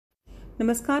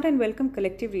नमस्कार and welcome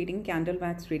collective reading candle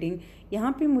wax reading.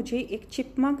 यहाँ पे मुझे एक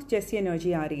चिपमंक जैसी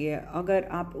एनर्जी आ रही है। अगर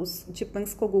आप उस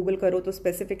चिपमंक्स को गूगल करो तो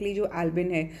स्पेसिफिकली जो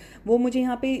एल्बिन है वो मुझे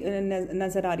यहाँ पे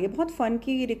नज़र आ रही है। बहुत फ़न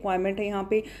की रिक्वायरमेंट है यहाँ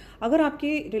पे। अगर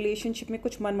आपके रिलेशनशिप में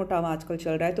कुछ मन मुटाव आजकल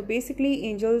चल रहा है तो basically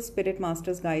angel spirit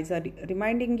masters guides are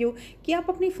reminding you कि आप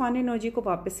अपनी फन एनर्जी को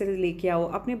वापस से लेके आओ,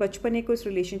 अपने बचपने को इस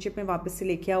रिलेशनशिप में वापस से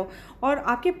लेके आओ, और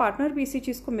आपके पार्टनर भी इसी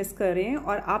चीज़ को मिस कर रहे हैं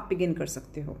और आप बिगिन कर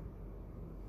सकते हो।